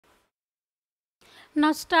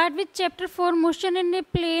Now start with chapter 4, motion in a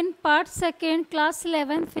plane, part 2nd, class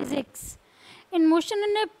 11, physics. In motion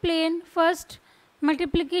in a plane, first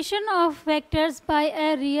multiplication of vectors by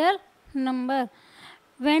a real number.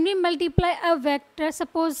 When we multiply a vector,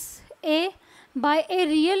 suppose a, by a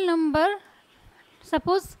real number,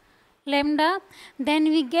 suppose lambda, then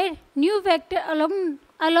we get new vector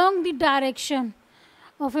along the direction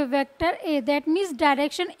of a vector a. That means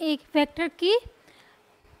direction एक vector की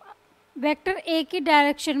vector A की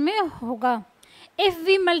direction में होगा. If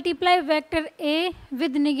we multiply vector A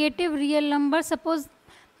with negative real number, suppose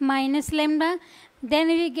minus lambda, then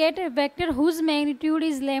we get A vector whose magnitude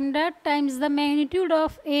is lambda times the magnitude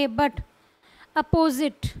of A but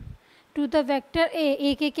opposite to the vector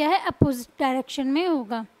A के क्या है opposite direction में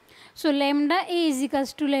होगा. So lambda A is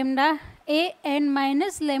equals to lambda A N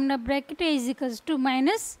minus lambda bracket A is equals to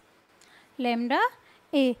minus lambda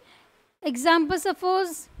A. Example, suppose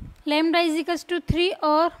lambda is equals to 3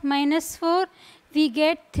 or minus 4, we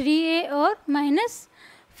get 3a or minus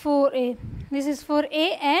 4a. This is for a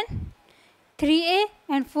and 3a,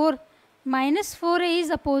 and for minus 4a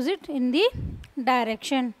is opposite in the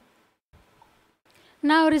direction.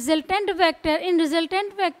 Now resultant vector. In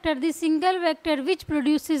resultant vector, the single vector which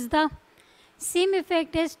produces the same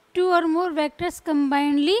effect as two or more vectors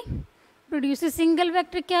combinedly produces. Single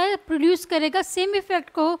vector क्या है, produce करेगा same effect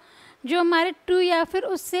को जो हमारे to या फिर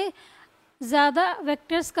उससे ज़्यादा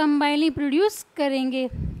वेक्टर्स कंबाइनली प्रोड्यूस करेंगे.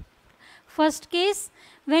 First case,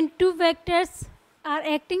 when two vectors are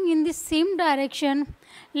acting in the same direction,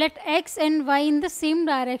 late x and Y in the same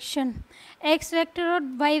direction. X vector और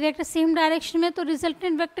वाई वेक्टर सेम डायरेक्शन में, तो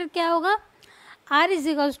रिजल्टेंट वेक्टर क्या होगा, are is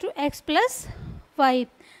equals to x plus Y.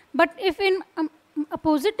 But if in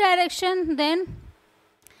opposite direction, then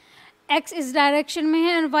x इस direction में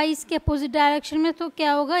है और Y इसके अपोजिट डायरेक्शन में, तो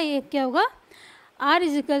क्या होगा, ये क्या होगा, are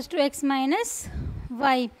is equals to x minus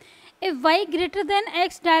Y. If Y greater than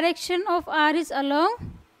x, direction of are is along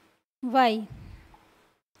Y.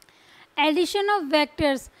 Addition of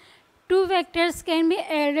vectors. Two vectors can be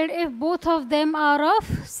added if both of them are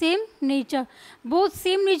of same nature. Both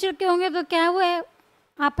same nature के होंगे तो क्या हुआ है,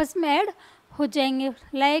 आपस में add हो जाएंगे.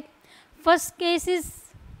 Like first case is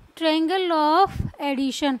triangle law of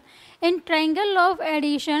addition. In triangle law of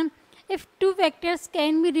addition, if two vectors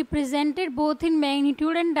can be represented both in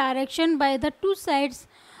magnitude and direction by the two sides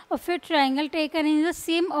of a triangle taken in the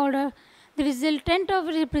same order, the resultant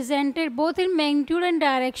of represented both in magnitude and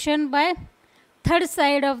direction by third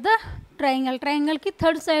side of the triangle. Triangle की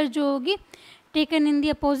third side जो होगी taken in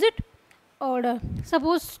the opposite order.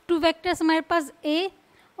 Suppose two vectors हमारे पास A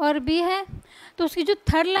और B है, तो उसकी जो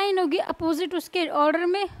third line होगी अपोजिट उसके ऑर्डर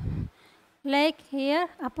में, like hair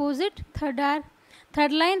opposite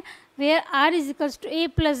third line where are is equals to A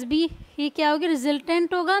plus B, ये क्या होगी,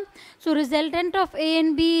 रिजल्टेंट होगा. So resultant of A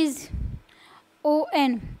and B is O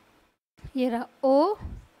N, ये रहा O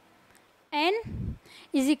N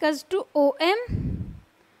is equals two O M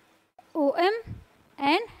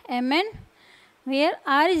and M N, where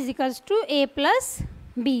are is equals to A plus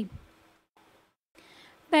B.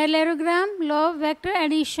 Parallelogram, law of vector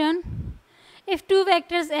addition. If two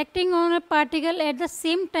vectors acting on a particle at the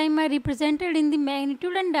same time are represented in the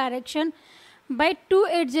magnitude and direction by two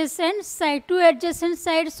adjacent sides. Two adjacent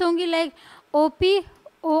sides होंगी like OP,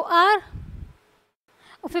 OR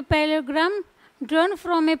of a parallelogram drawn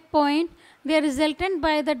from a point. They are resultant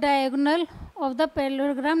by the diagonal of the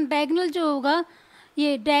parallelogram. Diagonal जो होगा,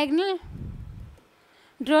 ये diagonal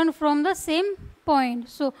drawn from the same point.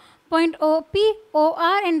 So point O P O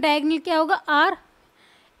R and diagonal क्या होगा, R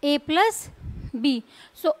A plus B.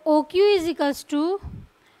 So O Q is equals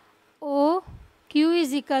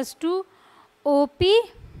two O P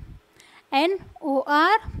and O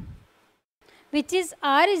R, which is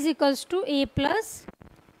are is equals to A plus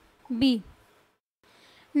B.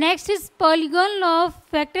 Next is polygon law of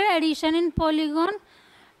vector addition. In polygon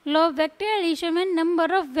law of vector addition में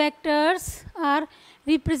number of vectors are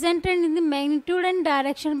represented in the magnitude and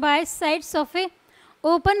direction by sides of a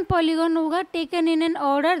open polygon होगा taken in an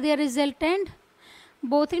order. They are resultant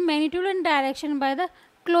both in magnitude and direction by the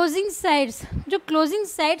closing sides. जो closing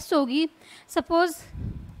sides होगी, suppose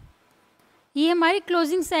ये हमारी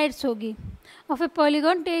closing sides होगी of a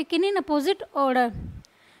polygon taken in opposite order.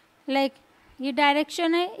 Like ये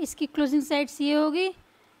direction है, इसकी closing sides ये होगी,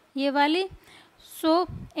 ये वाली. So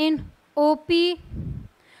in OP,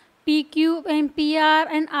 PQ and PR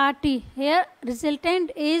and RT, here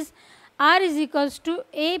resultant is R is equals to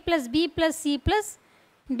A plus B plus C plus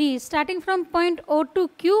D, starting from point O to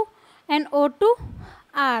Q and O to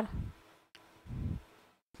R.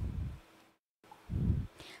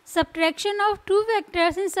 subtraction of two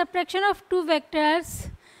vectors. In subtraction of two vectors,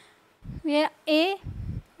 where A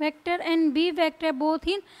vector and B vector both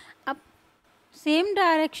in up same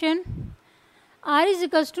direction, R is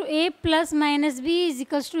equals to A plus minus B is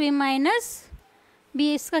equals to A minus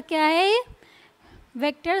B. इसका क्या है ये?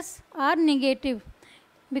 Vectors are negative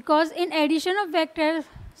because in addition of vector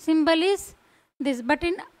symbol is this, but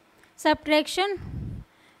in subtraction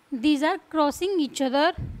these are crossing each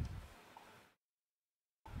other.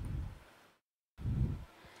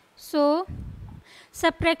 So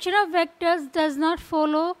subtraction of vectors does not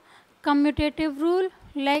follow commutative rule,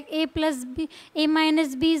 like A plus B, A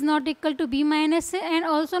minus B is not equal to B minus A, and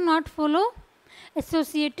also not follow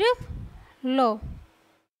associative law.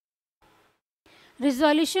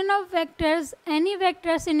 Resolution of vectors. Any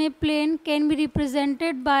vectors in a plane can be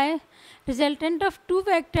represented by resultant of two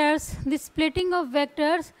vectors. The splitting of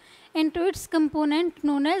vectors into its component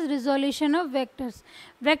known as resolution of vectors.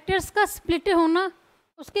 Vectors का split होना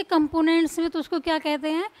उसके components में, तो उसको क्या कहते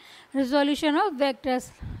हैं? Resolution of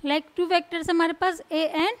vectors. Like two vectors हमारे पास A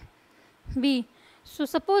and B. So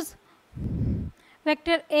suppose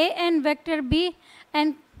vector A and vector B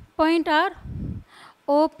and point are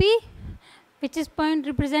OP, which is point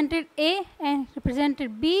represented A and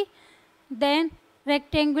represented B, then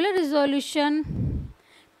rectangular resolution.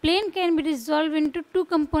 Plane can be resolved into two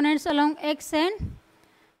components along X and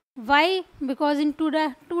Y, because in two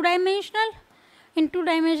dimensional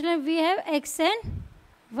we have X and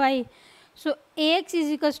Y. So AX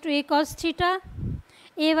is equals to A cos theta,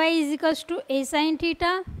 AY is equals to A sin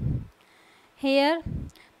theta. Here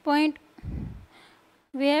point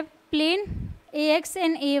we have plane AX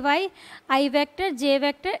and AY, I vector, J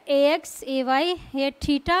vector, AX, AY, here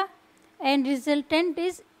theta, and resultant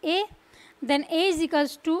is A. Then A is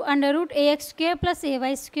equals to under root AX square plus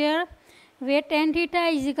AY square, where tan theta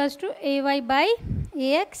is equals to AY by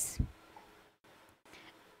AX.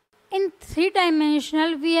 In three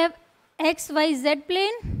dimensional we have X, Y, Z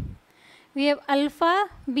plane. We have alpha,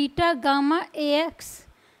 beta, gamma, AX,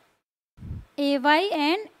 AY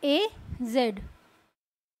and AZ.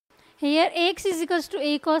 Here X is equals to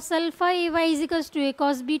A cos alpha, AY is equals to A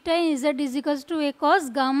cos beta, and Z is equals to A cos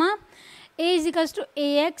gamma. A is equals to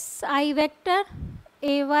AX, I vector,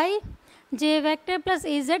 AY, J vector plus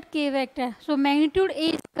AZ, K vector. So magnitude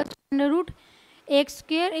A is equals to under root AX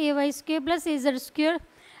square, AY square plus AZ square.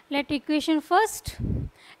 Let equation first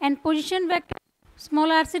and position vector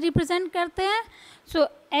small r से represent करते हैं. So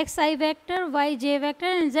X I vector, Y J vector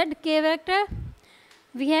and Z K vector.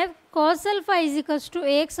 We have cos alpha is equals to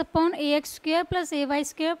AX upon AX square plus AY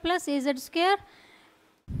square plus AZ square.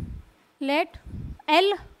 Let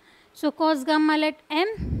L, so cos gamma let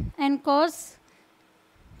M, and cos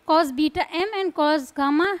beta M and cos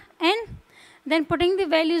gamma N. Then putting the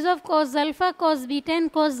values of cos alpha, cos beta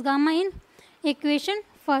and cos gamma in equation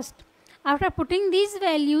first. After putting these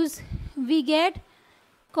values, we get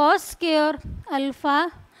cos square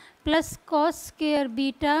alpha plus cos square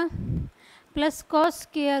beta plus cos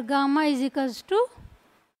square gamma is equals to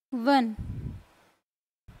 1.